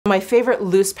My favorite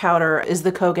loose powder is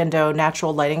the Kogendo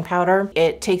Natural Lighting Powder.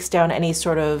 It takes down any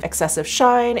sort of excessive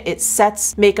shine, it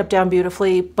sets makeup down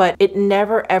beautifully, but it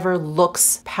never ever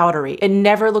looks powdery. It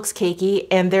never looks cakey,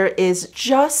 and there is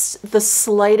just the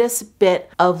slightest bit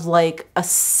of like a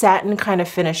satin kind of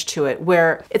finish to it,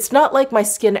 where it's not like my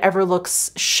skin ever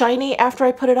looks shiny after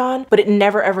I put it on, but it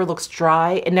never ever looks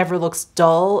dry, it never looks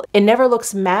dull, it never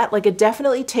looks matte. Like, it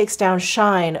definitely takes down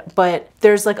shine, but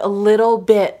there's like a little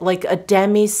bit like a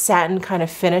demi satin kind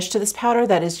of finish to this powder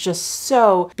that is just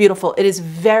so beautiful. It is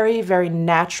very, very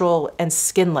natural and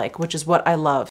skin-like, which is what I love.